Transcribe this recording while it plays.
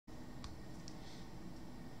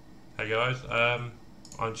Hey guys, I'm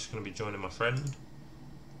just going to be joining my friend.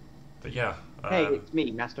 But yeah, Hey, it's me,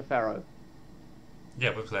 Master Pharaoh.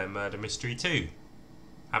 yeah, we're playing Murder Mystery 2.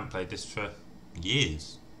 Haven't played this for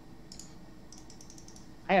years.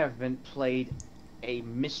 I haven't played a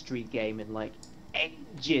mystery game in like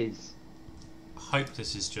ages. I hope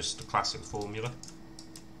this is just the classic formula.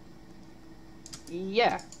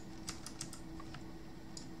 Yeah.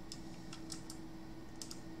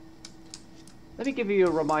 Let me give you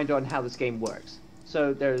a reminder on how this game works.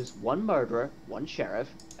 So there's one murderer, one sheriff,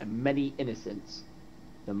 and many innocents.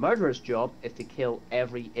 The murderer's job is to kill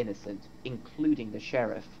every innocent, including the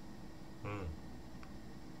sheriff. Hmm.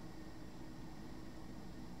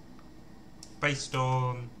 Based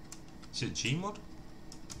on... is it Gmod?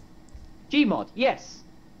 Gmod, yes.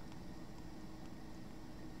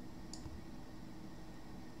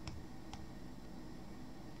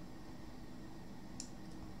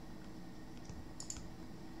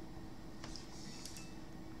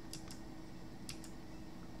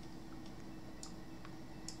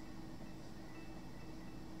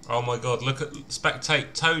 Oh my god, look at...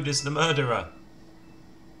 spectate, Toad is the murderer.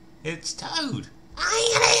 It's Toad.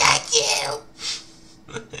 I'm gonna get you!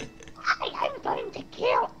 I am going to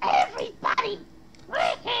kill everybody.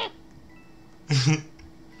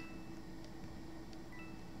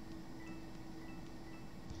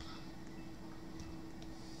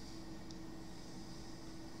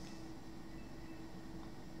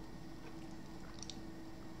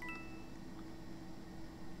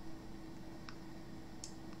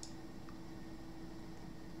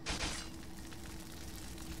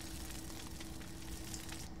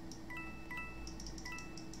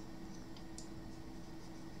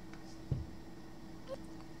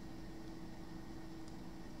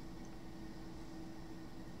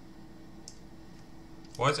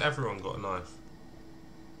 Why has everyone got a knife?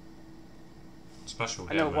 Special I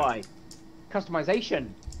game know mode. why. Customization.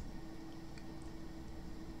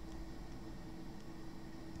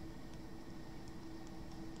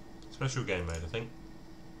 Special game mode, I think.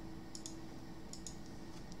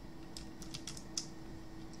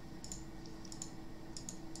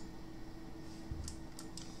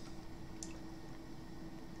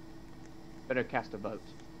 Better cast a vote.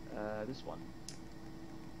 This one.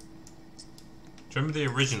 Do you remember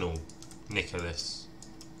the original Nicholas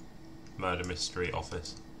Murder Mystery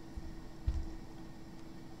Office?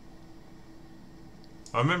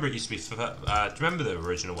 I remember it used to be... do you remember the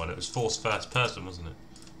original one? It was forced first person, wasn't it?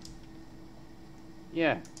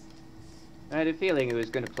 Yeah. I had a feeling it was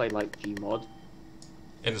going to play like Gmod.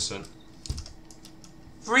 Innocent.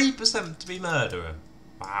 3% to be murderer.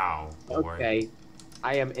 Wow. Boring. Okay.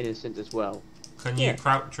 I am innocent as well. Can you Yeah.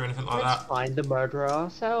 crouch or anything like Let's that? find the murderer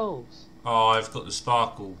ourselves. Oh, I've got the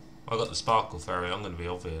sparkle. I got the sparkle fairy. I'm going to be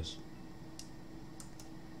obvious.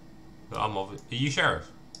 But I'm obvious. Are you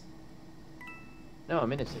sheriff? No,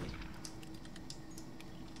 I'm innocent.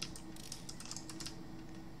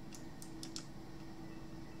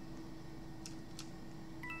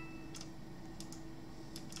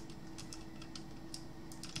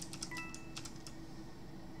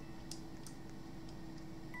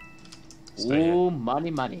 Stay here. Ooh,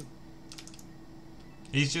 money, money.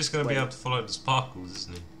 He's just going to be Wait. able to follow the sparkles,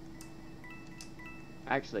 isn't he?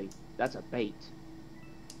 Actually, that's a bait.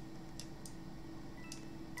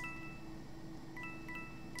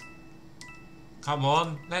 Come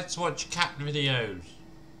on, let's watch cat videos.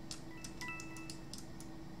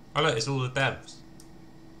 Oh look, it's all the devs.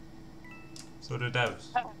 It's all the devs.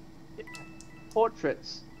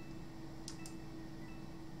 Portraits.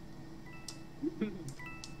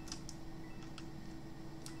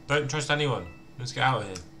 Don't trust anyone. Let's get out of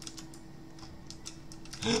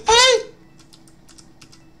here. Hey!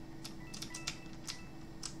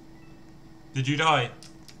 Did you die?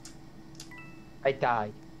 I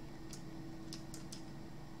died.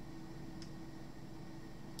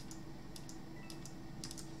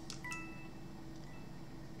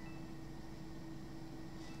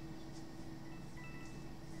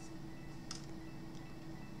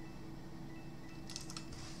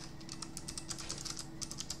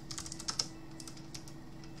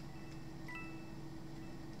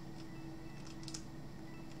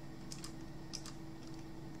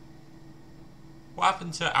 What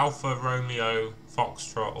happened to Alpha, Romeo,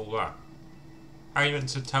 Foxtrot, all that? How are you meant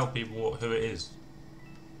to tell people who it is?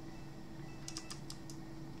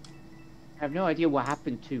 I have no idea what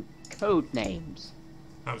happened to code names.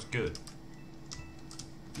 That was good.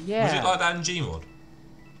 Yeah. Was it like that in Gmod?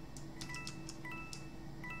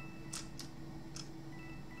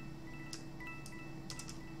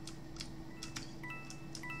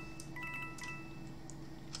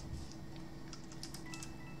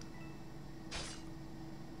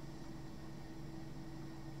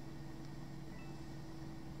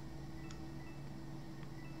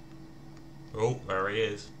 he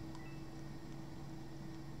is.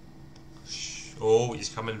 Shh. Oh, he's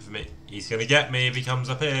coming for me. He's gonna get me if he comes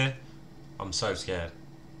up here. I'm so scared.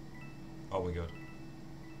 Oh my god.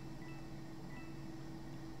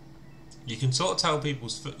 You can sort of tell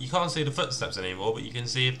people's foot. You can't see the footsteps anymore, but you can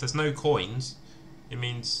see if there's no coins, it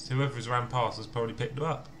means whoever's ran past has probably picked them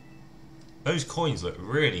up. Those coins look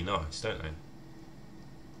really nice, don't they?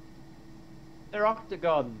 They're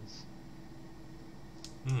octagons.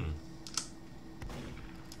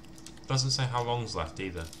 Doesn't say how long's left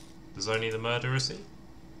either. Does only the murderer see?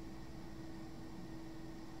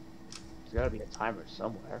 There's gotta be a timer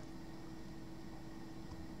somewhere.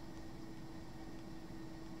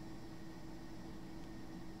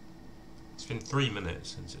 It's been 3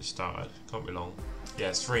 minutes since it started. Can't be long. Yeah,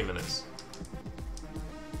 it's 3 minutes.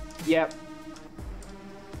 Yep.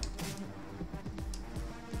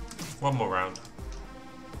 One more round.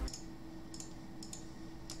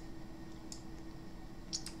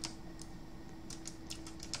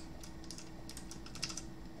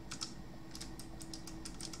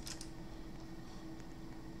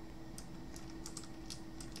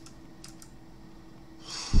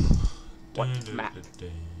 What map?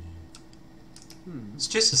 It's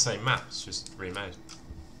just the same map, it's just remade.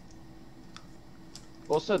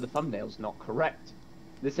 Also, the thumbnail's not correct.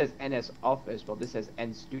 This says NS Office, while this says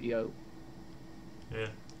N Studio. Yeah.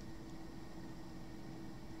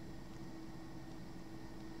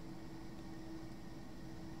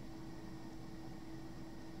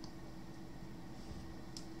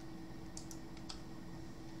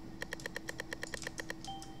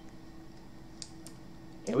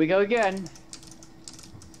 Here we go again.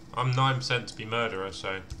 I'm 9% to be murderer,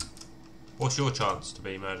 so... What's your chance to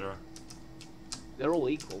be murderer? They're all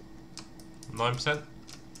equal. 9%?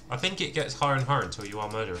 I think it gets higher and higher until you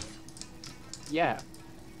are murderer. Yeah.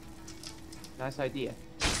 Nice idea.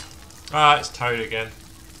 Ah, it's Toad again.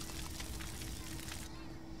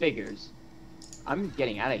 Figures. I'm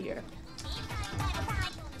getting out of here.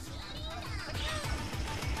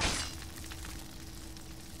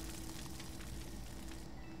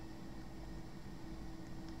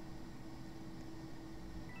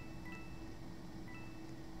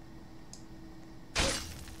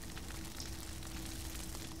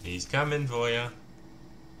 He's coming for you.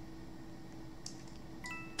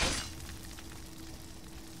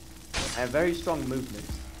 I have very strong movement.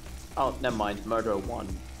 Oh, never mind. Murderer 1.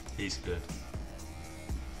 He's good.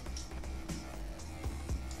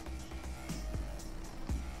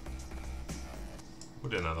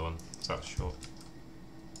 We'll do another one. So that's short.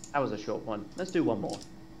 That was a short one. Let's do one more.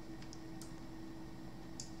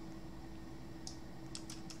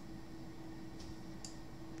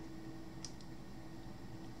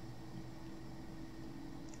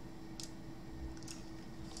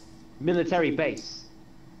 Military base.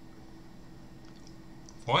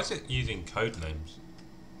 Why is it using code names?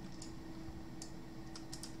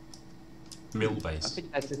 Mill I base.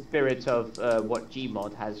 think that's the spirit of what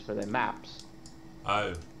Gmod has for their maps.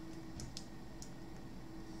 Oh.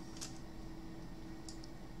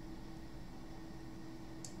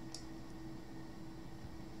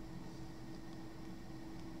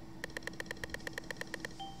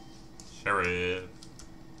 Sheriff.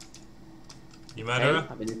 You murderer?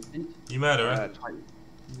 I'm innocent. You murderer?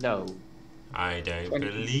 No. I don't 20%.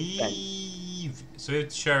 believe. So if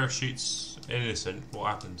the sheriff shoots innocent, what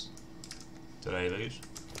happens? Do they lose?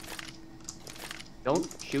 Don't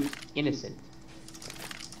shoot innocent.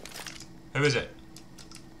 Who is it?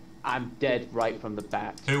 I'm dead right from the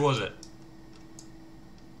bat. Who was it?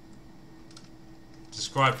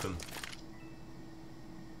 Describe them.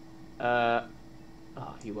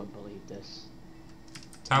 Oh, you won't believe this.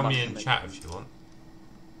 Tell me in Must chat if you want.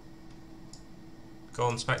 Go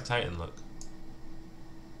on spectate and look.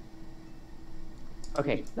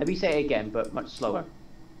 Okay, let me say it again, but much slower.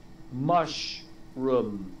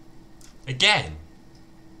 Mushroom. Again?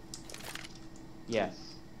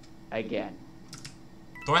 Yes. Again.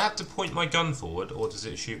 Do I have to point my gun forward or does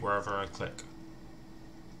it shoot wherever I click?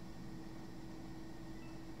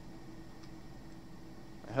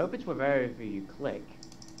 I hope it's wherever you click.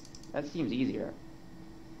 That seems easier.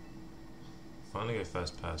 Finally go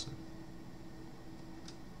first person.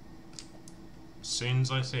 As soon as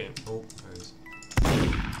I see it. Oh, there it is.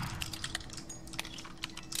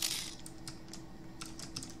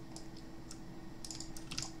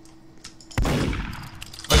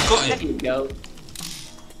 I got There it! you go.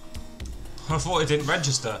 I thought it didn't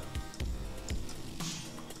register.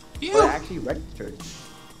 But it actually registered.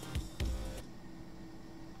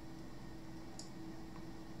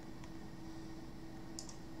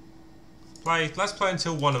 Let's play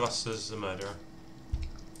until one of us is the murderer.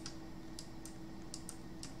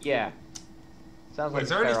 Yeah. Sounds Wait,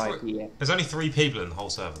 like a fair idea. there's only 3 people in the whole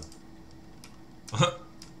server.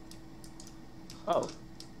 Oh.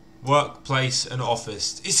 Workplace and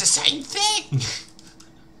office. It's the same thing!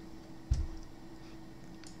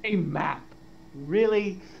 A map.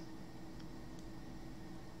 Really?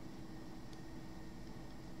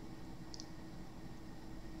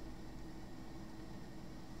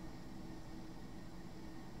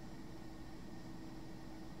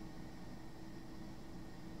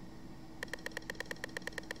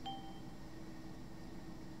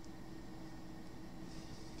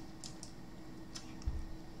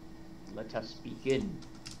 Let us begin.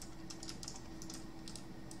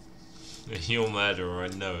 You're a murderer, I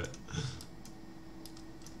know it.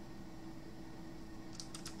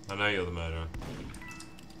 I know you're the murderer.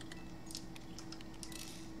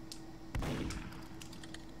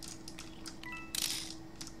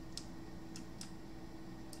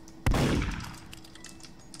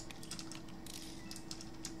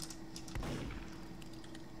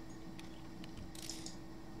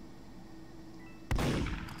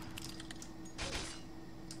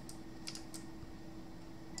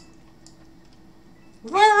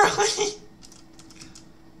 Where are we?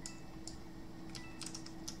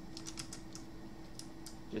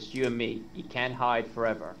 Just you and me. You can't hide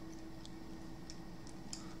forever.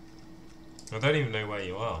 I don't even know where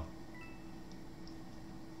you are.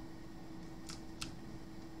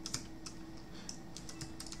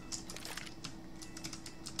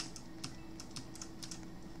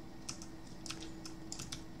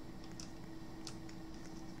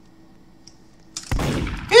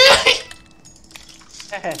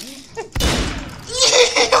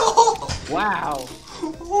 Wow.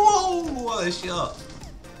 Whoa, what a shot.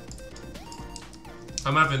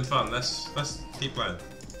 I'm having fun. Let's keep playing.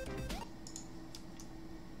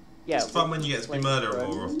 Yeah, It's fun when you get to be murderer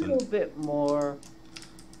more often. A little bit more.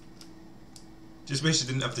 Just wish it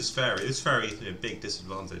didn't have this fairy. This fairy is a big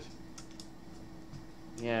disadvantage.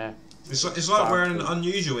 Yeah. It's like wearing an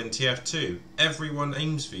unusual in TF2. Everyone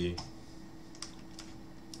aims for you.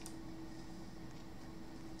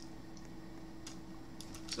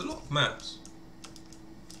 It's a lot of maps.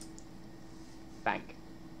 Bank.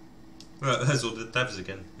 Right, there's all the devs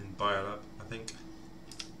again in Biolab, I think.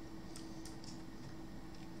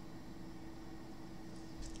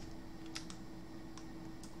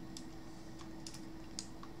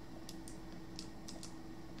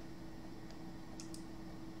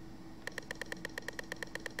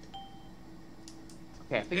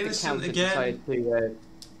 Okay, I think Innocent the counter again. decided to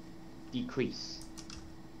decrease.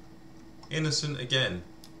 Innocent again.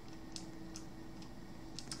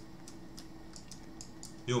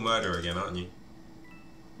 You're murderer again, aren't you?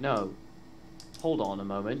 No. Hold on a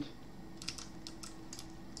moment.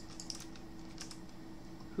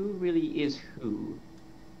 Who really is who?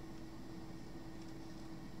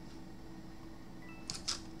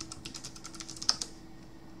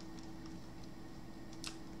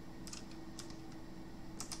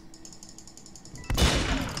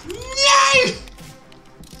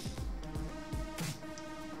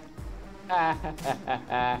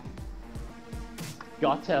 No!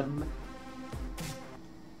 Got him.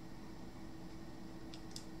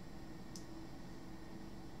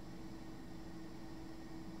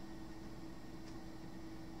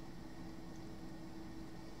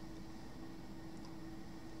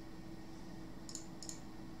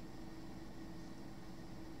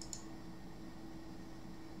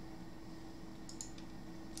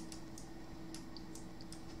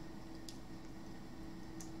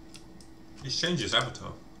 He's changed his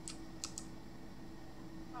avatar.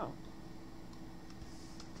 Oh.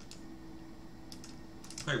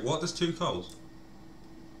 Wait, what? There's 2 coals?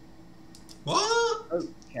 What?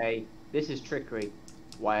 Okay, this is trickery.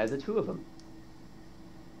 Why are there 2 of them?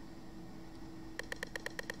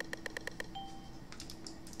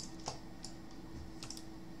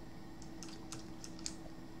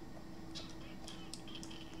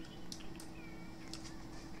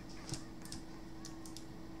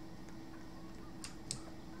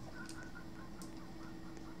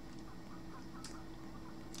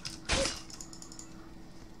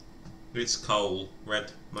 It's coal,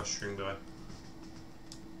 red mushroom guy.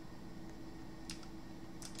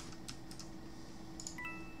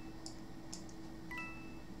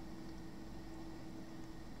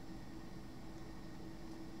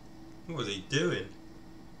 What was he doing?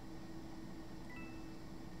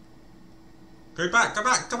 Go back,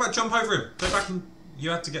 jump over him. Go back and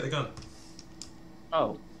you had to get the gun.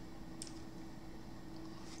 Oh.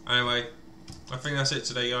 Anyway, I think that's it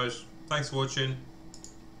today, guys. Thanks for watching.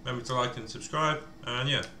 Remember to like and subscribe, and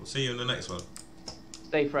yeah, we'll see you in the next one.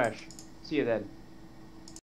 Stay fresh. See you then.